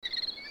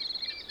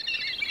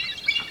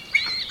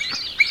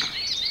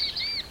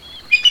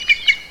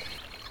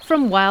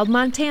From Wild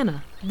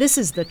Montana, this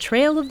is the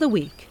Trail of the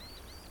Week.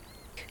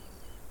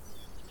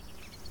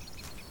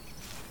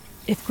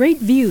 If great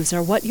views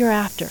are what you're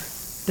after,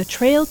 the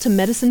trail to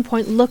Medicine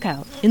Point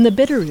Lookout in the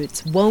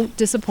Bitterroots won't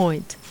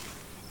disappoint.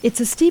 It's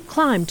a steep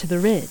climb to the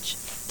ridge,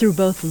 through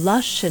both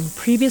lush and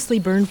previously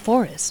burned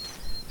forest,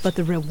 but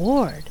the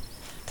reward,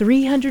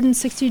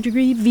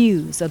 360-degree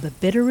views of the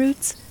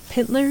Bitterroots,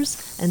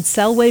 Pintlers, and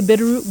Selway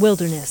Bitterroot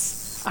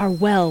Wilderness are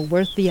well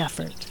worth the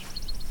effort.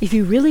 If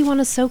you really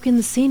want to soak in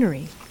the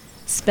scenery,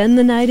 spend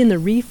the night in the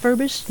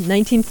refurbished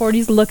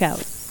 1940s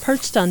Lookout,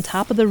 perched on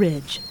top of the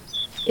ridge.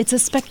 It's a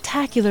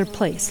spectacular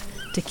place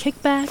to kick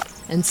back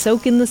and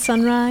soak in the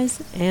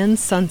sunrise and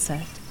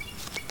sunset.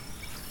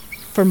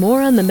 For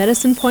more on the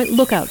Medicine Point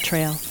Lookout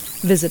Trail,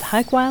 visit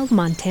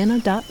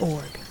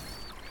hikewildmontana.org.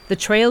 The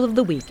Trail of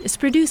the Week is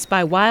produced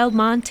by Wild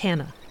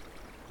Montana,